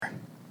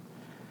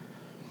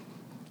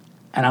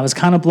And I was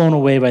kind of blown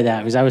away by that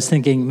because I was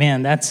thinking,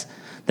 man, that's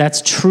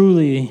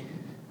truly,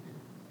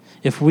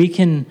 if we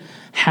can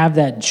have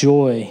that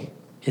joy,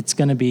 it's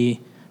going to be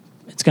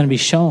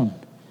shown.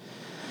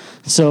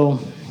 So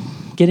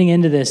getting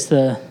into this,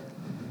 the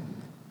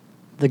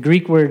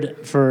Greek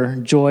word for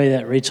joy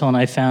that Rachel and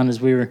I found as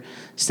we were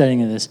studying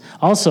this.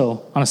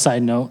 Also, on a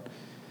side note,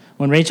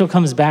 when Rachel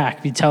comes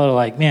back, you tell her,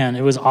 like, man,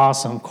 it was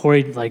awesome.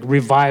 Corey, like,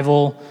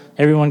 revival,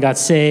 everyone got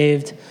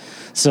saved.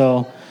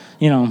 So,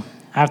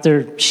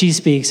 after she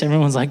speaks,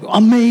 everyone's like,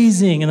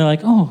 amazing. And they're like,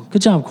 oh,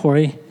 good job,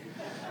 Corey.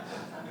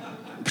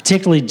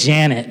 Particularly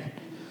Janet.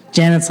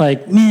 Janet's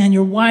like, man,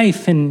 your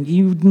wife and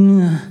you.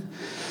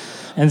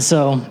 And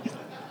so,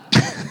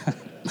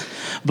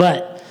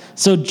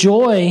 so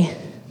joy,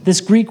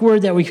 this Greek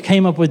word that we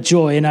came up with,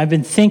 joy, and I've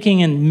been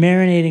thinking and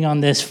marinating on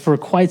this for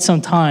quite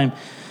some time.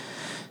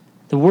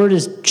 The word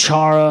is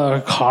chara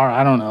or kara,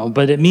 I don't know,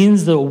 but it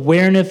means the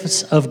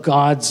awareness of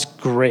God's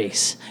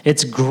grace.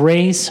 It's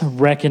grace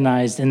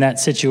recognized in that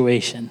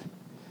situation.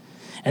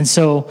 And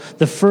so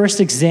the first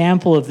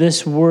example of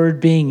this word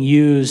being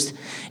used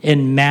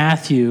in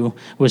Matthew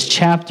was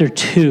chapter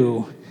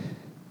 2.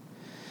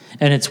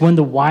 And it's when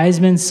the wise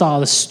men saw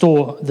the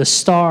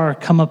star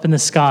come up in the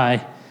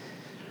sky,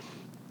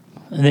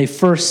 and they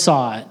first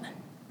saw it,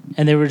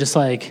 and they were just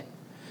like,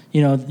 we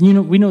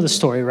know the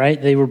story,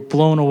 right? They were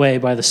blown away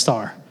by the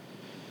star.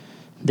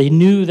 They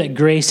knew that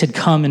grace had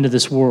come into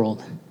this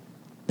world.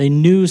 They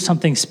knew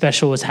something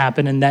special was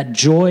happening, and that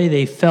joy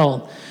they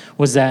felt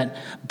was that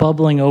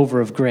bubbling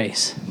over of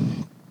grace.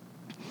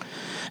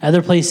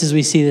 Other places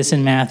we see this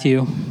in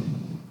Matthew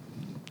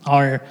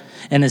are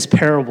in his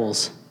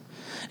parables.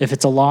 If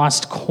it's a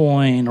lost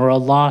coin or a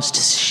lost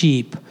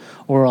sheep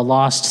or a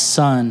lost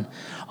son,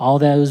 all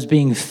that is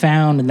being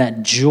found and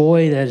that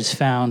joy that is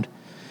found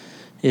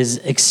is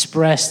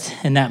expressed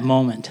in that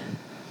moment.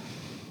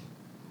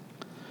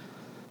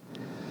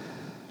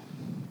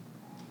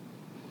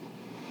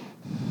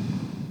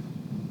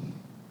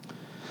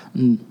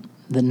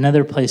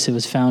 Another place it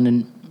was found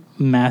in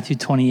Matthew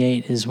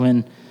 28 is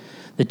when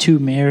the two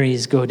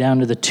Marys go down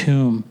to the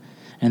tomb,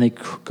 and they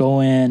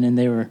go in, and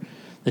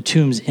the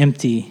tomb's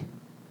empty,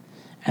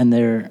 and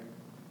they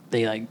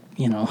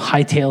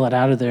hightail it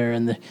out of there,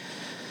 and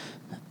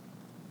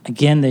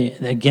again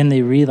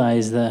they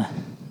realize the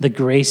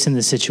grace in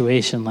the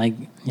situation.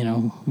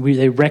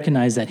 They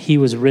recognize that he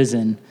was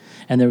risen,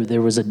 and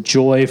there was a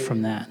joy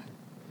from that.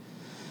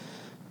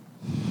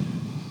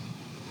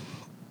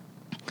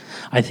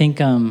 I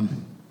think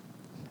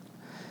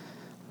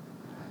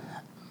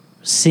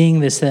seeing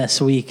this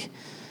week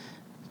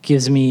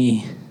gave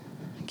me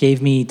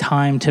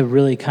time to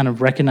really kind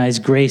of recognize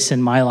grace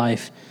in my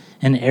life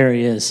in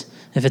areas.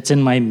 If it's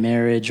in my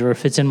marriage, or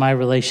if it's in my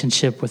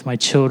relationship with my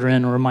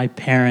children or my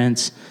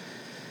parents,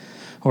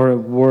 or at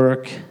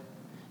work,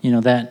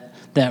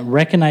 that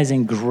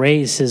recognizing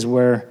grace is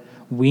where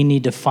we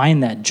need to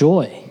find that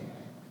joy,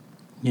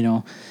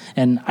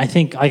 And I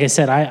think, like I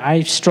said,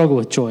 I struggle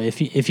with joy.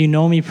 If you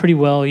know me pretty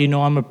well,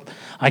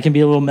 I can be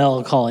a little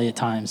melancholy at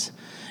times,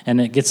 and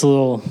it gets a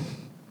little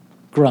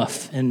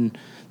gruff and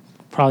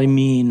probably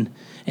mean.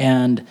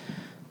 And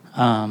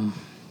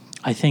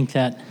I think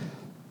that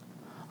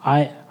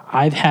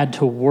I've had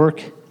to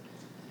work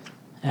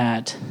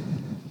at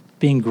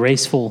being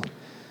graceful,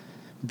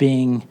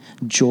 being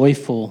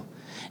joyful,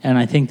 and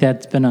I think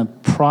that's been a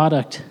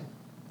product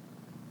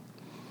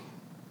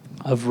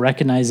of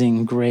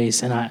recognizing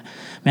grace. And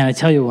I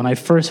tell you, when I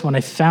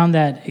found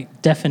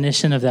that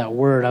definition of that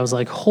word, I was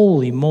like,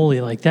 holy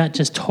moly, like that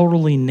just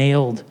totally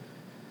nailed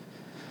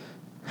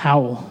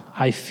how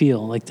I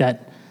feel. Like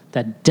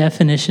that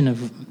definition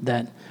of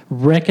that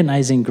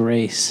recognizing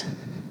grace,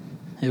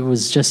 it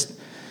was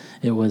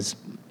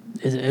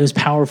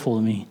powerful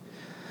to me.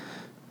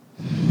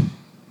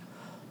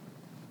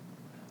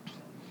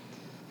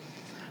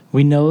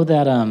 We know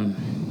that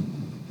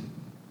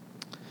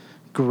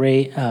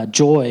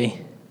joy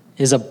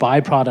is a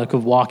byproduct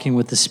of walking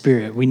with the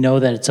Spirit. We know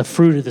that it's a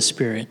fruit of the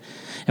Spirit,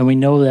 and we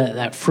know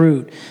that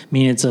fruit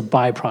means it's a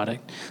byproduct.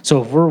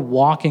 So if we're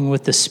walking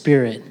with the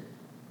Spirit,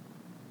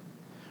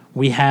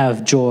 we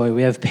have joy,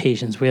 we have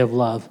patience, we have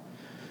love.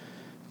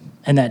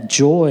 And that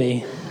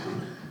joy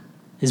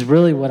is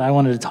really what I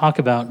wanted to talk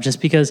about,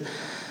 just because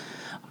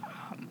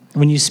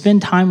when you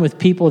spend time with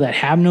people that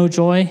have no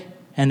joy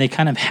and they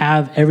kind of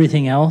have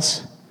everything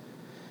else,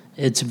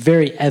 it's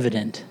very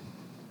evident,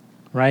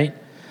 right?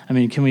 I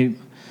mean,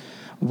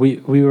 we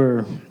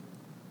were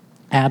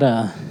at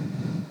a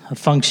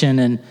function,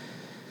 and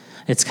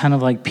it's kind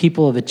of like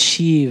people have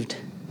achieved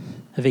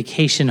a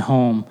vacation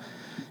home,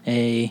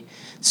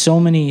 so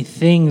many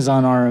things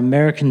on our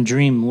American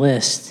dream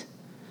list,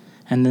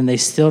 and then they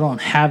still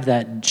don't have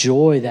that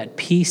joy, that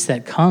peace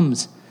that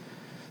comes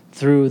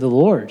through the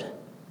Lord.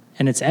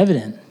 And it's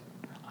evident.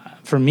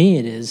 For me,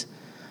 it is.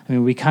 I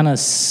mean, we kind of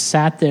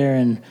sat there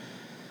and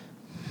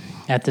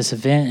at this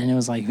event, and it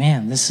was like,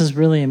 man, this is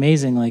really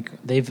amazing. Like,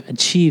 they've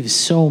achieved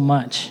so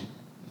much,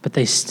 but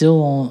they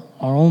still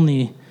are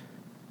only,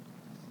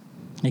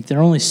 like, they're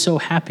only so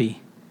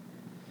happy.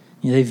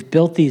 They've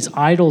built these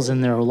idols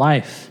in their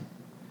life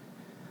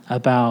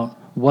about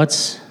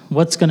what's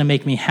going to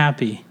make me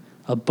happy: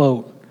 a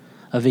boat,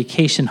 a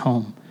vacation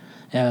home,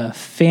 a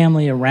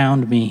family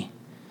around me.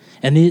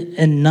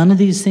 And none of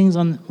these things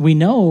we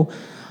know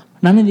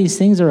none of these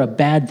things are a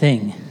bad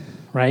thing,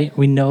 right?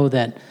 We know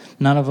that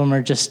none of them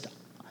are just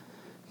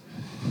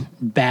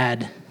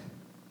bad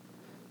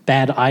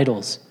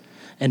idols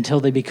until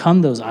they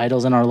become those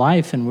idols in our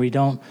life and we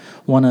don't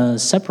want to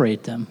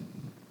separate them.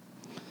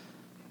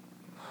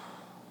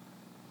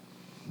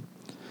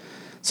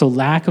 So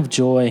lack of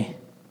joy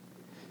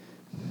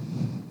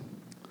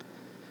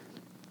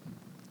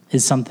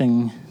is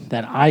something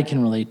that I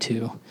can relate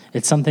to.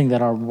 It's something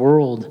that our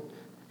world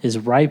is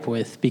ripe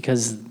with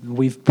because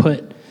we've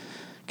put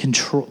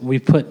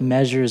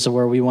measures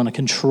where we want to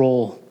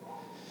control,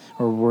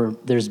 or where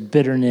there's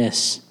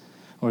bitterness,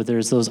 or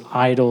there's those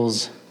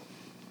idols.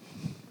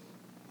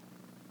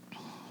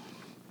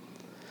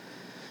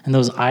 And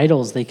those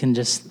idols,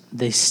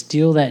 they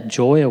steal that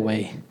joy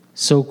away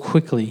so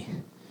quickly.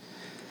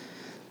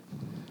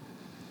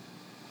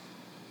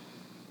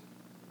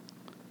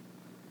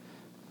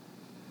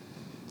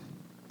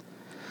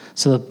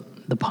 So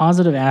the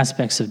positive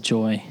aspects of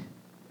joy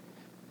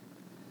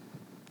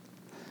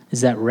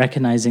is that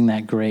recognizing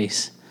that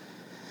grace.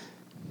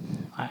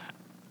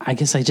 I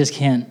guess I just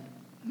can't.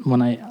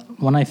 When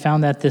I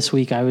found that this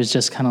week, I was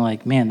just kind of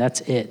like, man,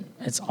 that's it.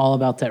 It's all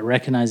about that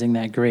recognizing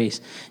that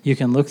grace. You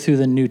can look through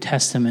the New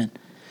Testament,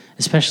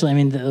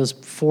 especially, those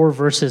 4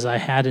 verses I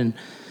had in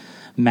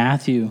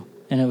Matthew,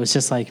 and it was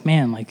just like,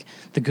 man, like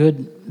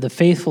the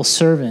faithful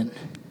servant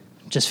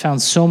just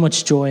found so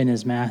much joy in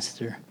his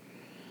master,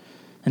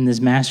 and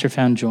his master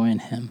found joy in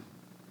him.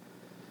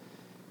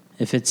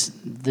 If it's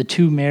the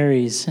 2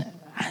 Marys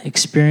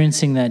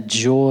experiencing that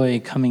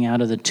joy coming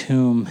out of the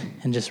tomb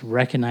and just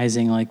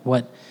recognizing like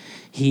what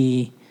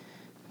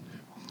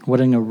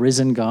an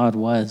arisen God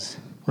was,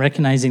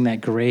 recognizing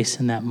that grace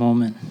in that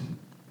moment.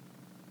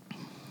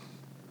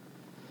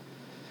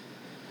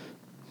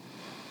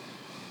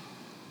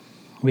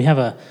 I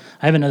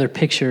have another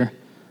picture.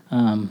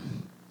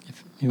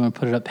 If you want to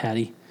put it up,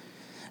 Patty.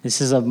 This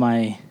is of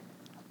my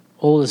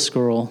oldest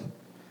girl,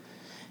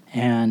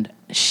 and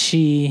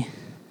she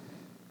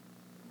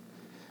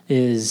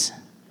is,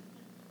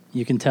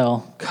 you can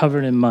tell,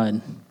 covered in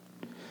mud.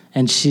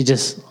 And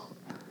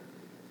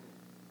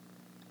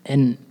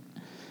and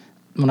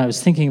when I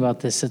was thinking about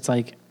this, it's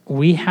like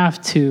we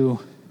have to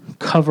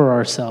cover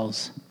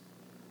ourselves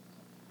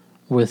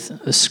with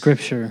a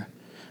scripture.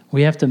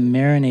 We have to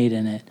marinate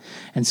in it.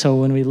 And so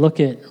when we look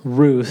at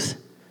Ruth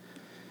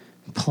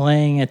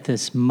playing at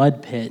this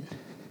mud pit,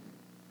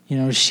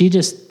 she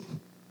just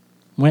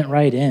went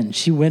right in.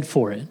 She went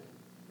for it.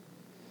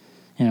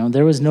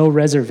 There was no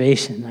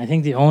reservation. I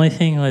think the only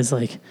thing was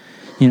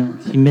he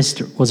missed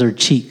her, was her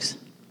cheeks.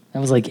 That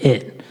was like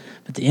it.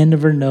 But the end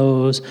of her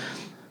nose,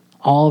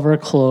 all of her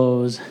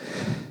clothes.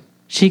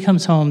 She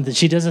comes home.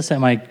 She does this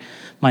at my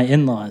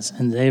in-laws,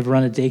 and they've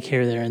run a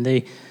daycare there, and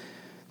they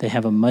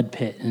have a mud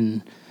pit,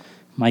 and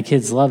my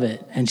kids love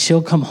it. And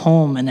she'll come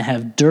home and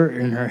have dirt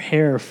in her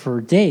hair for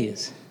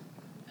days.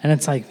 And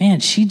it's like, man,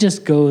 she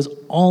just goes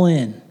all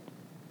in.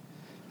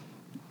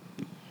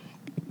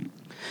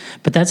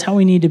 But that's how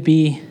we need to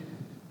be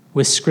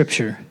with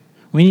Scripture.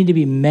 We need to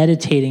be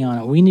meditating on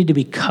it. We need to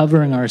be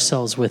covering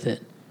ourselves with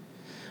it.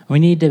 We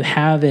need to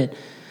have it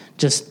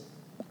just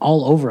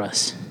all over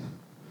us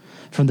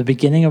from the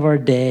beginning of our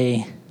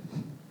day.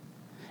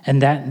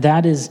 And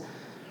that is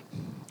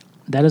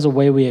a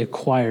way we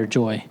acquire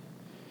joy.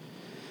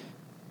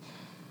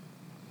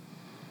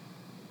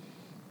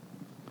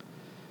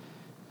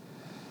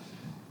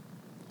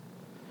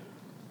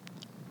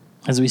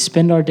 As we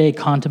spend our day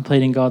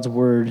contemplating God's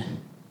word,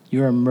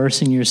 you are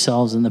immersing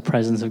yourselves in the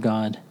presence of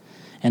God.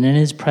 And in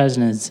his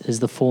presence is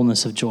the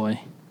fullness of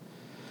joy.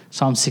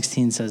 Psalm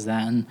 16 says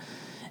that. And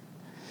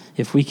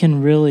if we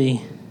can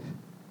really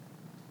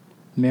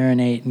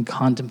marinate and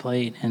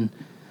contemplate and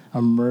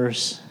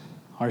immerse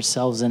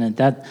ourselves in it,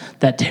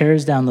 that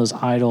tears down those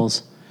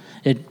idols.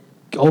 It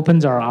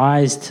opens our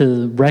eyes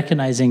to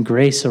recognizing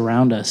grace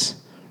around us.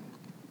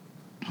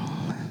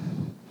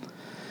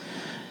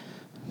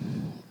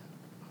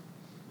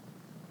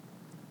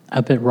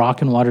 Up at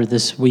Rock and Water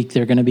this week,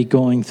 they're going to be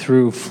going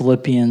through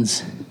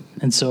Philippians.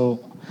 And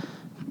so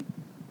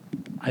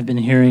I've been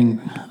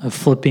hearing a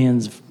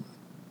Philippians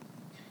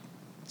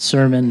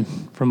sermon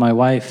from my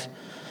wife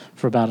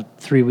for about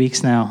 3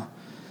 weeks now.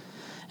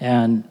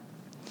 And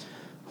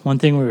one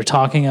thing we were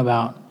talking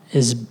about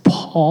is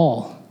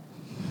Paul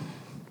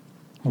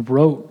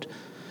wrote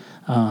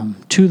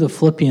to the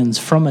Philippians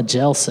from a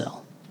jail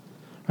cell,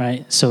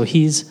 right? So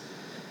he's,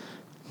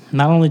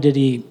 not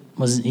only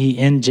was he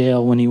in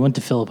jail when he went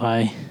to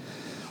Philippi,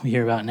 we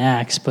hear about in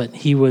Acts, but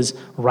he was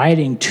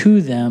writing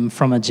to them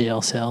from a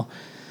jail cell.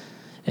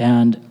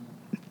 And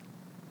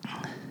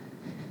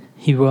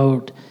he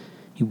wrote,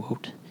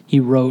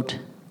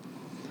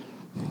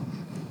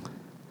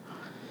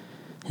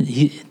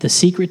 the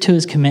secret to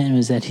his commitment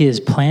is that he has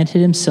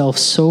planted himself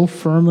so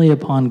firmly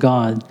upon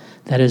God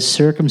that his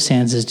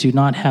circumstances do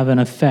not have an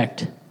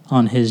effect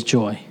on his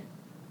joy.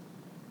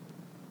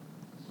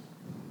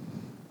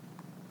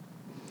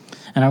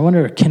 And I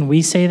wonder, can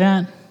we say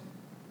that?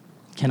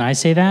 Can I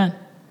say that?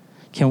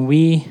 Can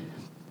we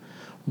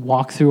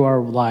walk through our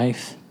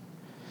life,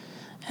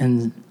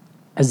 and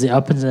as the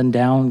ups and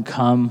downs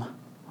come,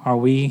 are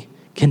we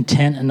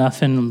content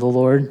enough in the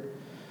Lord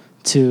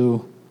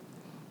to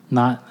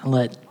not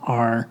let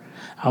our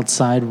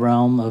outside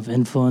realm of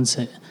influence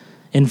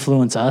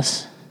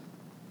us?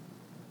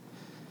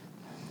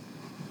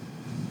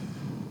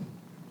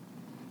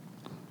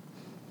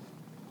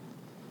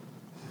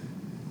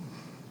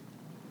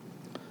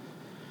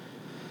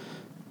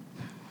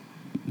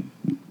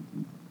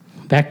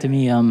 Back to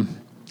me.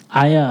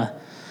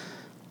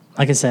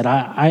 Like I said,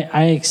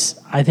 I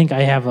think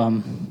I have.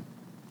 I'm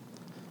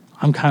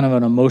kind of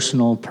an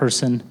emotional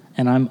person,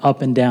 and I'm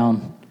up and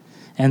down,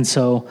 and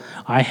so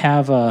I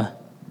have a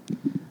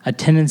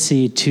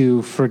tendency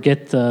to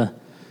forget the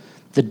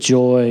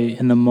joy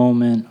in the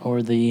moment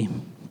or the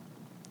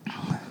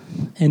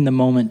in the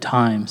moment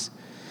times,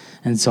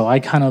 and so I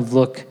kind of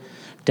look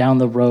down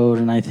the road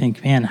and I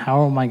think, man,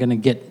 how am I going to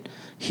get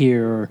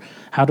here, or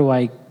how do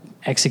I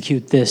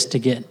execute this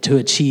to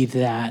achieve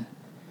that?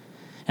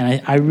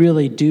 And I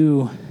really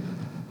do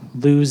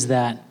lose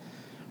that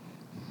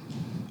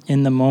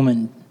in the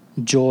moment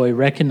joy,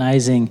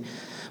 recognizing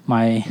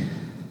my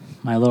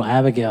little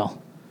Abigail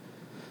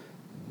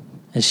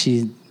as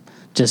she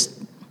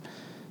just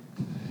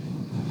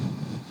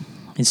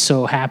is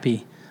so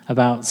happy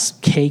about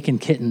cake and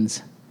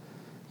kittens,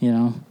 you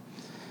know.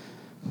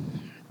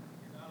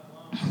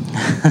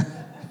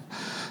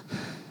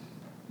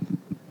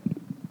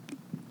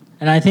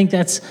 And I think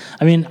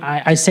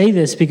I say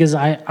this because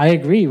I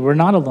agree, we're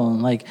not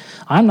alone. Like,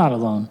 I'm not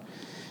alone.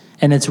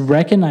 And it's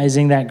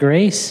recognizing that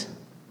grace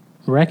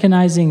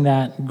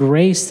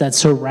that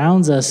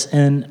surrounds us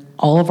in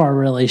all of our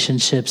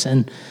relationships.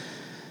 And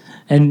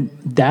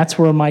that's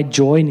where my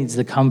joy needs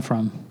to come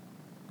from.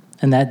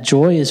 And that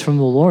joy is from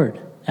the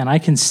Lord. And I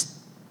can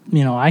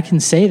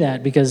say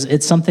that because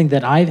it's something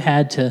that I've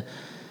had to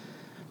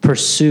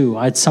pursue.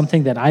 It's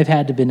something that I've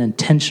had to been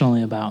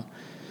intentionally about.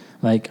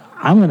 Like,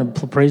 I'm going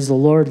to praise the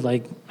Lord,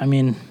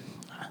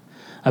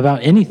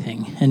 about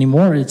anything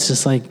anymore. It's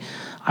just like,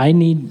 I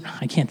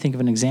can't think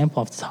of an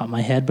example off the top of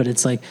my head, but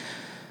it's like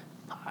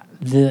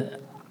the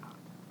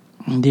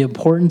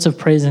importance of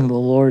praising the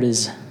Lord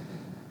is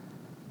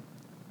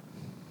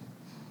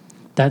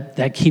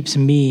that keeps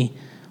me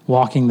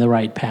walking the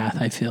right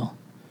path, I feel.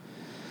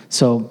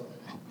 So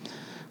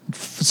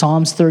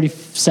Psalms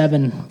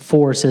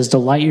 37:4 says,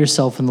 delight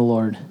yourself in the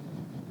Lord.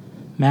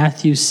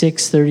 Matthew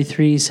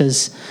 6:33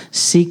 says,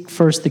 seek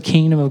first the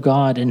kingdom of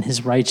God and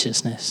his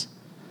righteousness.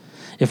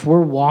 If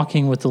we're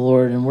walking with the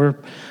Lord and we're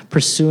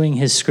pursuing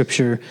his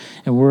scripture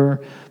and we're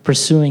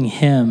pursuing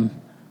him,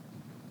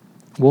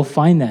 we'll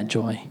find that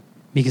joy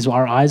because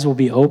our eyes will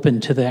be open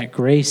to that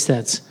grace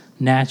that's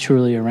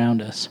naturally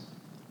around us.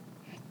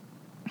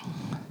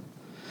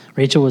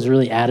 Rachel was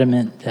really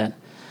adamant that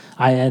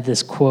I had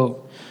this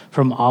quote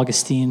from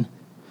Augustine,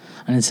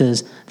 and it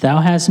says, thou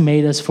hast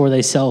made us for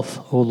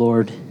thyself, O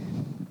Lord,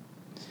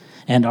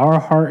 and our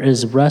heart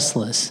is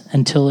restless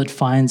until it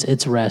finds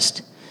its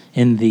rest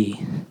in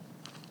thee.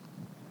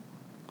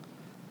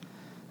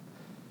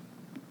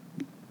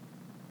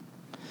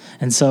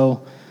 And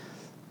so,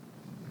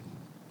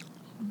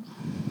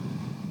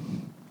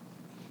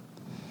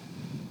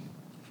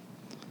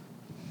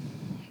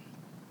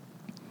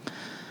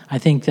 I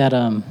think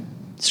that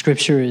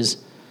Scripture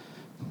is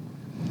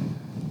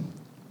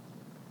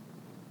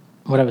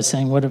what I was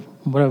saying. What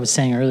I was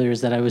saying earlier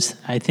is that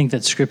I think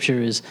that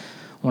Scripture is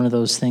one of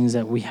those things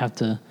that we have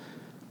to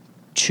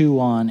chew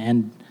on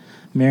and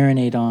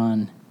marinate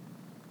on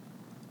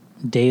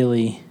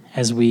daily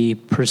as we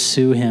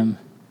pursue him,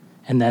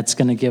 and that's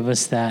going to give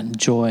us that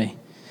joy.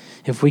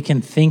 If we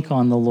can think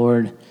on the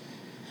Lord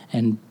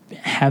and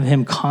have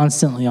him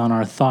constantly on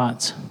our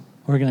thoughts,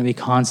 we're going to be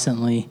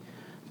constantly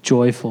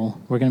joyful.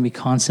 We're going to be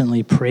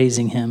constantly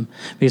praising him,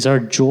 because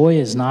our joy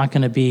is not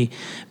going to be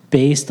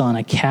based on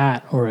a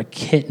cat or a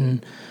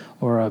kitten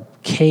or a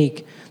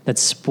cake that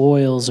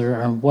spoils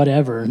or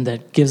whatever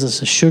that gives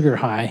us a sugar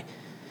high.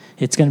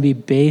 It's going to be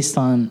based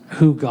on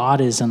who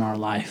God is in our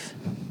life.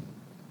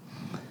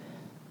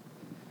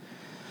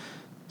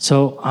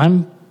 So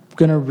I'm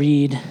going to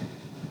read,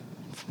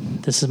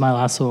 this is my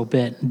last little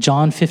bit,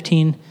 John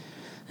 15,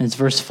 and it's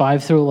verse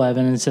 5 through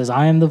 11, and it says,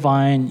 I am the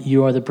vine,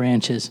 you are the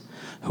branches.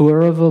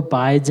 Whoever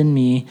abides in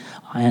me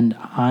and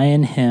I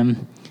in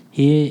him,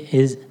 he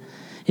is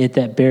it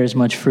that bears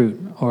much fruit,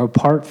 or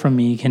apart from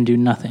me can do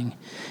nothing.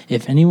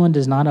 If anyone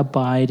does not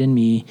abide in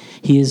me,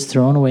 he is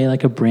thrown away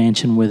like a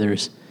branch and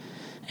withers.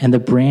 And the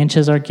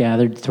branches are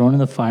gathered, thrown in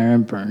the fire,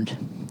 and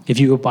burned. If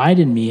you abide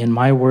in me, and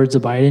my words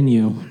abide in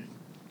you,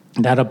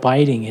 that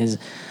abiding is,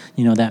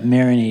 that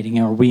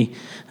marinating. Are we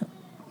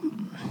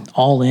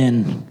all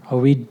in? Are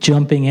we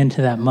jumping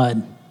into that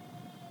mud?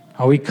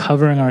 Are we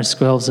covering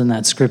ourselves in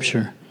that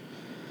scripture?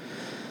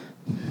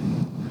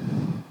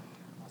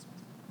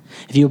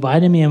 If you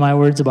abide in me and my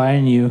words abide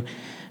in you,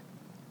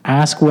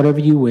 ask whatever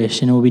you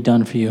wish and it will be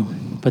done for you.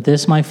 But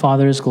this my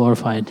Father is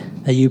glorified,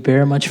 that you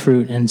bear much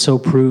fruit and so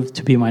prove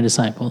to be my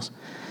disciples.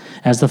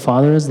 As the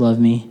Father has loved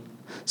me,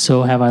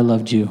 so have I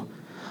loved you.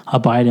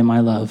 Abide in my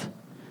love.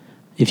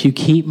 If you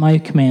keep my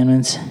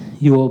commandments,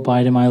 you will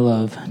abide in my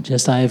love,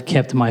 just as I have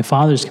kept my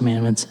Father's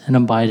commandments and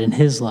abide in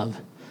his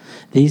love.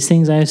 These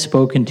things I have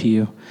spoken to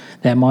you,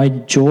 that my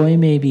joy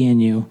may be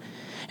in you,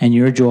 and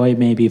your joy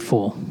may be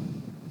full.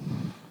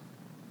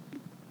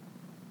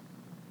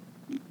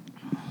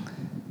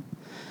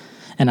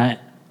 And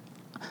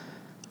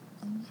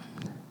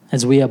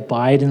as we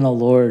abide in the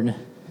Lord,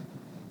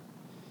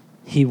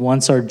 he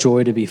wants our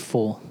joy to be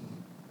full.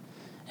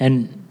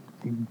 And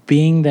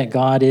being that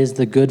God is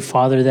the good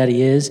Father that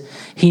he is,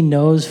 he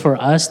knows for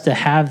us to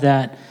have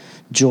that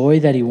joy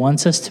that he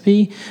wants us to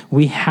be,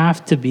 we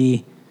have to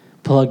be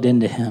plugged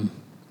into him.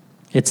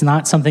 It's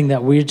not something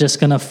that we're just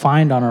going to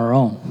find on our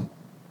own.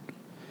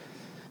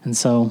 And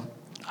so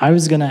I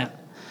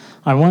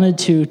wanted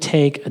to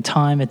take a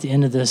time at the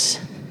end of this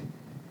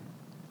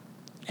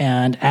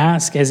and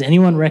ask, has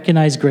anyone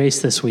recognized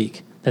grace this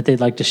week that they'd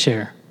like to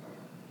share?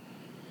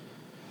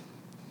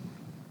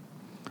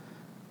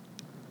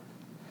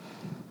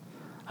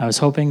 I was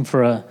hoping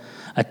for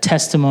a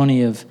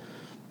testimony of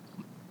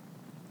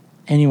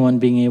anyone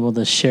being able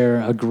to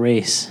share a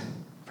grace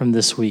from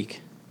this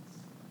week.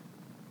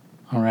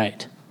 All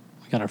right.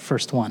 We got our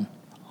first one.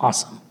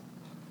 Awesome.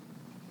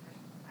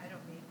 I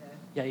don't need that.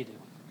 Yeah, you do.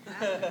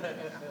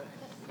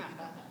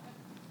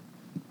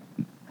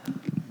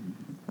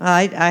 Well,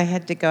 I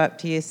had to go up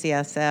to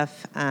UCSF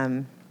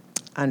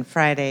on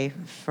Friday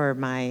for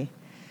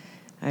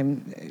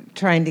I'm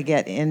trying to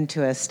get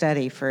into a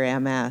study for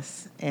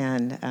MS,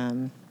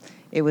 and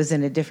it was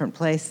in a different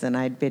place than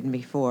I'd been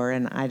before,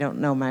 and I don't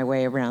know my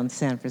way around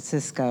San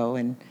Francisco,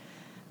 and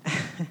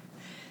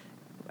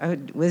I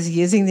was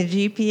using the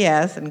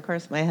GPS, and of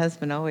course my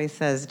husband always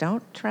says,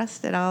 don't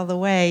trust it all the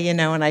way,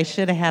 and I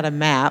should have had a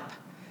map.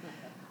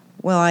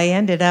 Well, I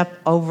ended up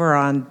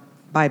over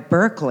by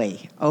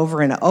Berkeley,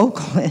 over in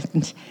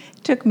Oakland.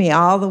 It took me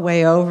all the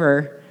way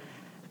over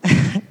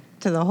to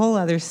the whole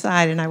other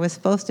side, and I was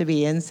supposed to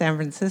be in San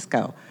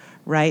Francisco,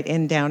 right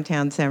in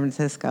downtown San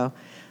Francisco.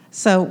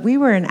 So we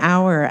were an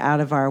hour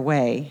out of our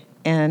way,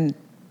 and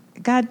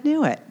God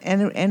knew it,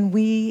 and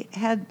we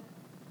had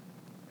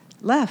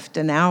left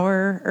an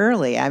hour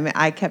early.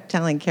 I kept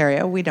telling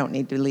Carrie, we don't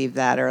need to leave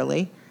that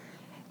early.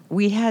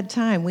 We had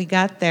time. We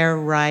got there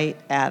right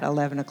at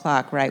 11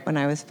 o'clock, right when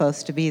I was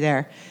supposed to be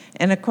there.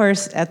 And, of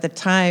course, at the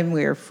time,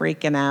 we were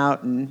freaking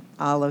out and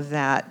all of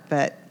that,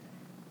 but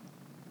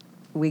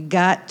we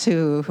got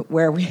to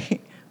where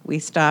we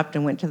stopped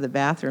and went to the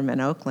bathroom in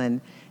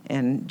Oakland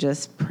and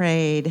just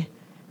prayed.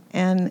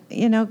 And,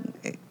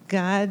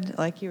 God,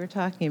 like you were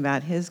talking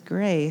about, his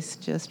grace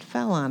just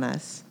fell on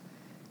us.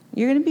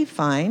 You're going to be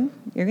fine.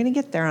 You're going to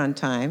get there on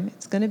time.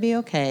 It's going to be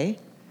okay.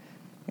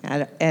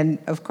 And,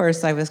 of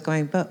course, I was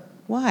going, but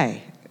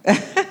why?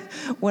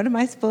 What am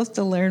I supposed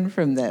to learn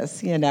from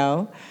this,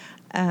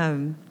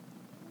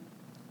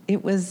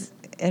 It was,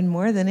 and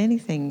more than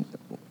anything,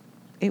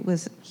 it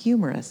was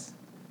humorous.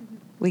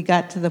 We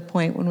got to the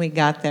point when we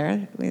got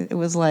there, it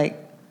was like,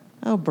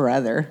 oh,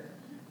 brother,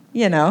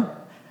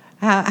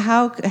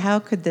 how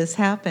could this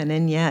happen?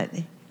 And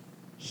yet,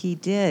 he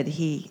did.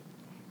 He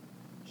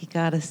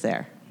got us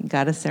there. He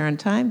got us there on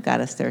time,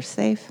 got us there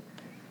safe.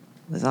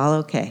 It was all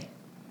okay.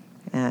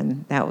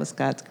 And that was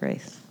God's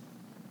grace.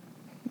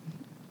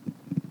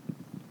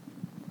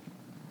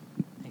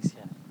 Thanks,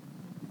 Kat.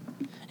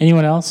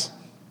 Anyone else?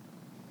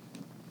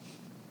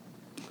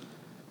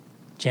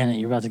 Janet,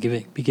 you're about to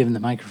be given the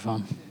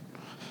microphone.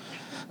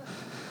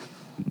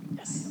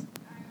 Yes.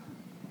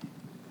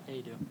 Yeah,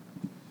 you do.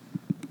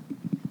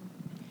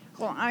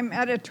 Well, I'm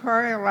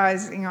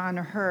editorializing on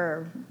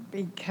her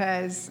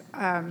because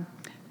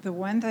the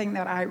one thing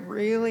that I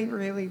really,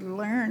 really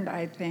learned,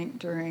 I think,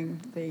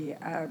 during the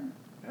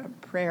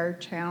prayer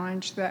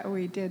challenge that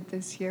we did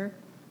this year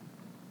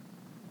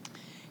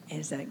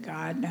is that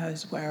God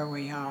knows where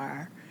we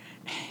are.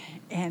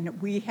 And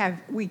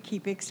we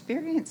keep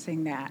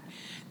experiencing that.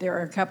 There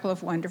are a couple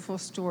of wonderful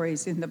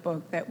stories in the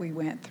book that we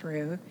went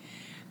through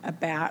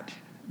about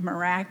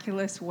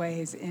miraculous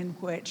ways in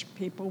which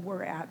people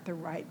were at the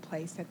right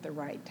place at the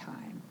right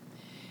time.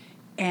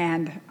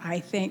 And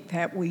I think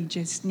that we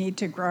just need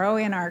to grow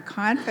in our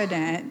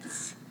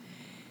confidence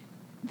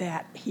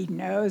that he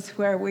knows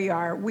where we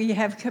are. We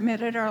have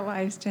committed our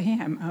lives to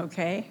him,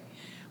 okay?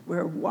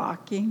 We're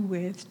walking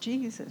with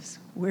Jesus.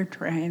 We're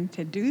trying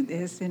to do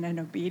this in an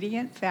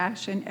obedient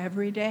fashion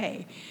every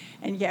day.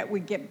 And yet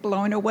we get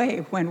blown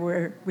away when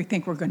we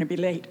think we're going to be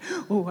late.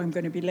 Oh, I'm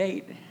going to be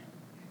late.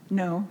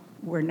 No,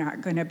 we're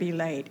not going to be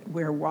late.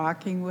 We're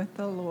walking with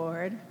the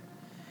Lord,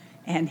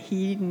 and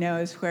he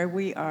knows where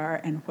we are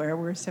and where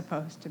we're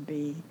supposed to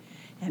be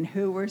and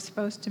who we're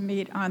supposed to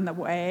meet on the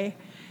way.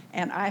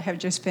 And I have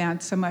just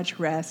found so much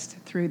rest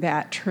through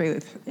that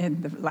truth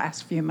in the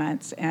last few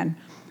months. And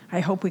I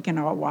hope we can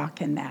all walk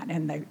in that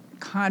and the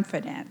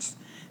confidence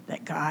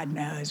that God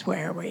knows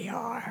where we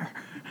are.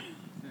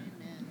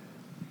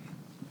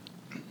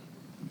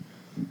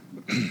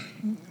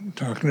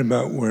 Talking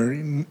about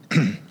knowing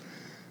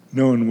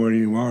where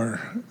you are,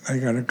 I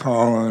got a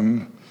call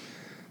on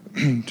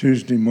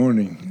Tuesday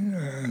morning.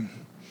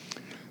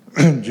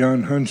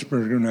 John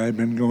Hunsberger and I have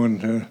been going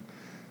to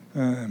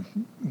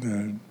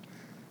the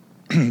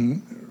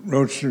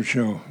Roadster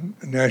Show,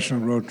 National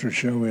Roadster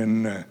Show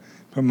in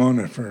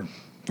Pomona for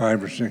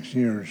 5 or 6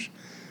 years,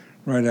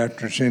 right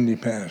after Cindy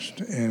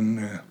passed.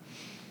 And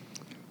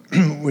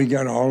we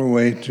got all the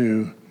way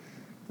to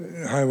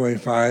Highway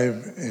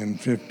 5 and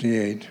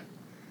 58,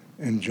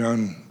 and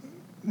John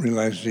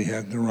realized he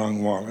had the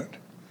wrong wallet.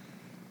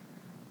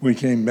 We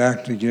came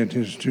back to get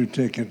his 2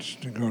 tickets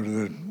to go to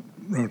the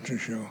Roadster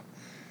Show.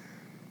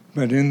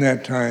 But in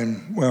that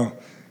time,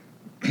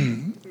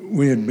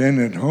 we had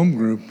been at home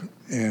group,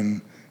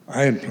 and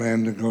I had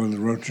planned to go to the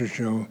Roadster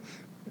Show,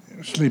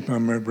 sleep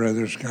on my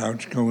brother's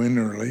couch, go in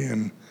early,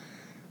 and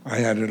I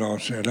had it all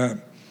set up.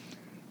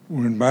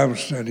 We're in Bible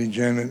study.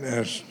 Janet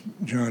asked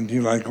John, "Do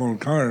you like old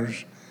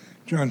cars?"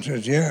 John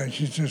says, "Yeah."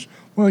 She says,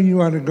 "Well, you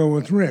ought to go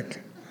with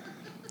Rick."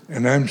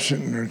 And I'm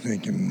sitting there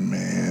thinking,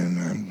 man,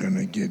 I'm going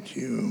to get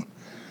you.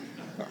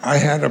 I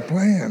had a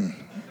plan.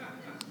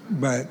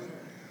 But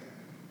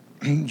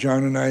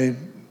John and I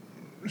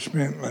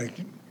spent like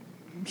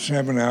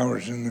 7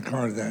 hours in the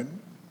car that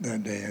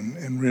day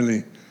and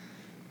really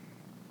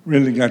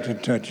got to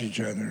touch each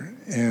other.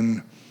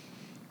 And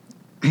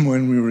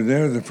when we were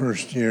there the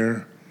first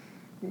year,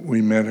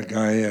 we met a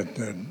guy at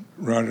the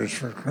Rodders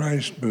for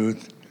Christ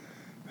booth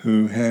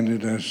who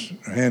handed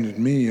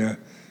me a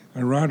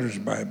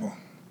Rodders Bible,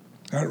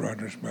 not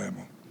Rodders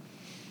Bible.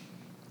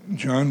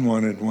 John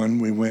wanted one.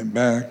 We went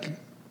back,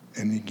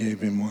 and he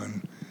gave him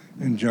one,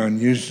 and John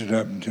used it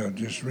up until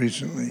just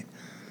recently.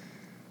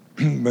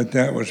 But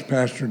that was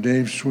Pastor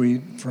Dave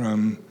Sweet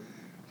from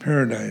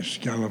Paradise,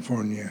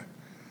 California.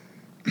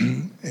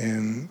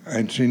 And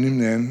I'd seen him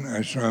then.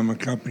 I saw him a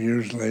couple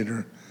years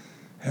later,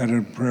 had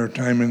a prayer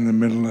time in the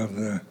middle of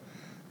the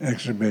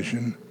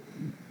exhibition.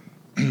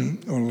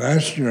 Well,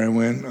 last year I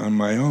went on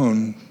my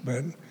own,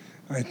 but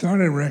I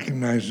thought I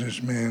recognized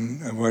this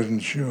man. I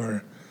wasn't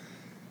sure.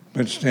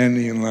 But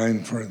standing in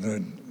line for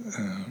the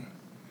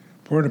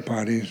porta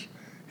potties,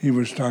 he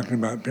was talking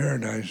about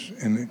Paradise,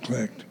 and it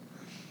clicked.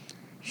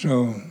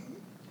 So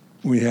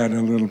we had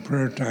a little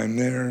prayer time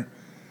there.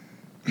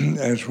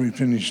 As we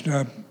finished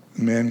up,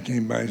 a man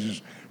came by and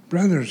says,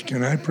 "Brothers,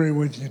 can I pray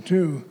with you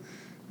too?"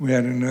 We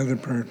had another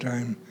prayer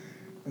time,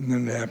 and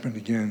then it happened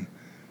again.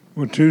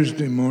 Well,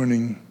 Tuesday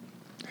morning,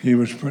 he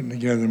was putting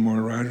together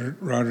more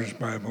Rodders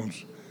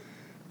Bibles,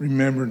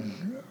 remembered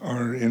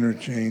our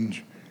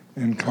interchange,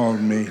 and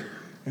called me,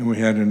 and we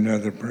had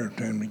another prayer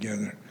time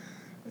together.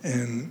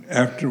 And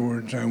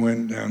afterwards, I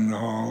went down the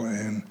hall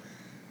and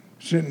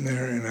sitting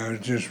there, and I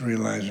was just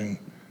realizing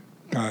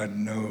God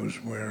knows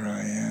where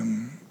I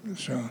am.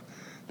 So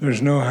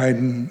there's no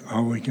hiding.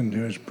 All we can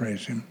do is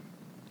praise him.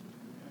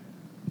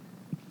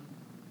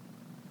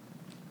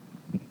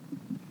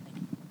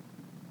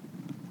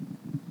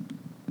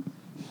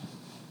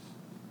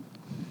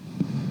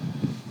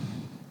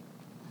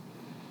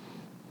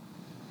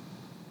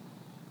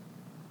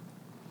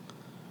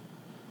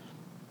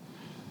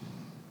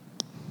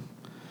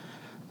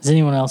 Does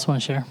anyone else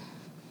want to share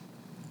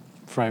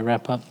before I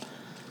wrap up?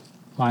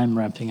 Well, I'm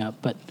wrapping up.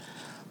 But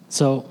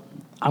so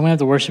I'm going to have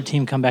the worship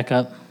team come back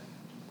up.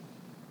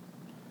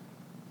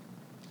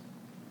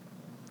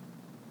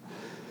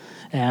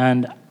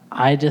 And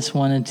I just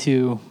wanted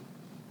to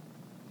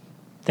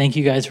thank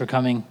you guys for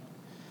coming.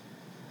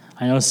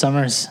 I know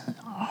summer's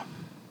a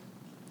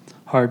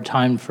hard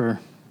time for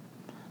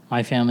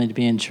my family to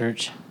be in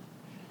church,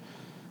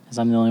 as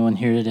I'm the only one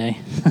here today.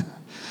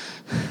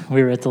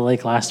 We were at the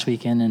lake last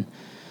weekend,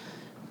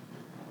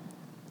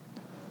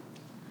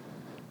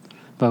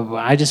 but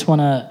I just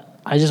want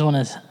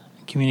to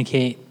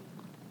communicate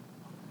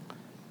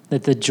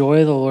that the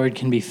joy of the Lord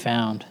can be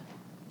found.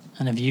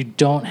 And if you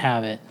don't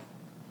have it,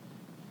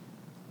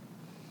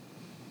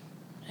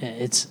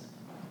 it's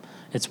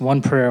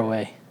one prayer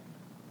away.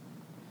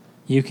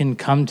 You can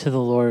come to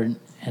the Lord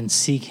and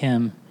seek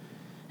him,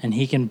 and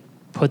he can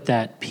put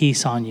that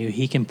peace on you.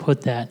 He can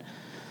put that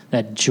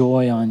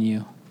joy on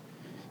you.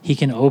 He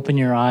can open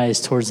your eyes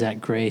towards that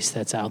grace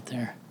that's out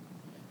there,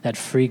 that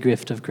free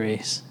gift of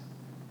grace.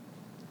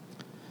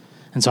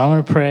 And so I'm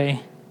going to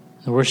pray.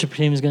 The worship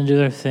team is going to do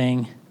their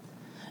thing.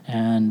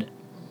 And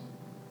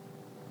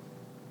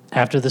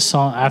after the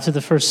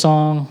first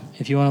song,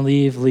 if you want to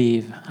leave,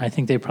 leave. I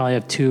think they probably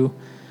have 2.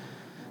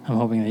 I'm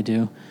hoping they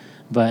do.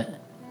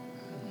 But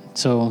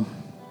so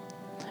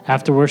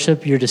after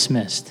worship, you're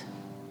dismissed.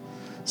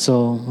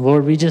 So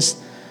Lord, we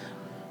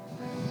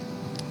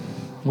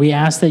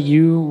ask that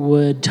you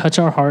would touch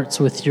our hearts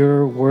with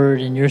your word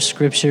and your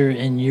scripture,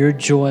 and your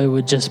joy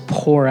would just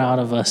pour out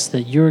of us,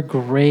 that your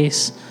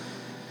grace,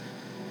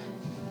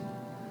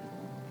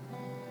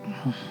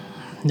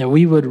 that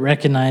we would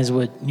recognize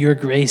what your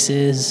grace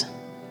is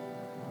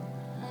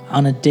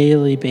on a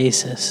daily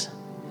basis.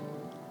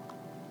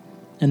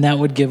 And that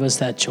would give us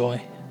that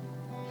joy.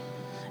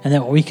 And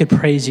that we could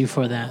praise you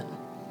for that.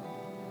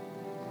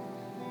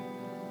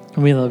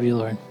 And we love you,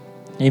 Lord.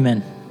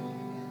 Amen.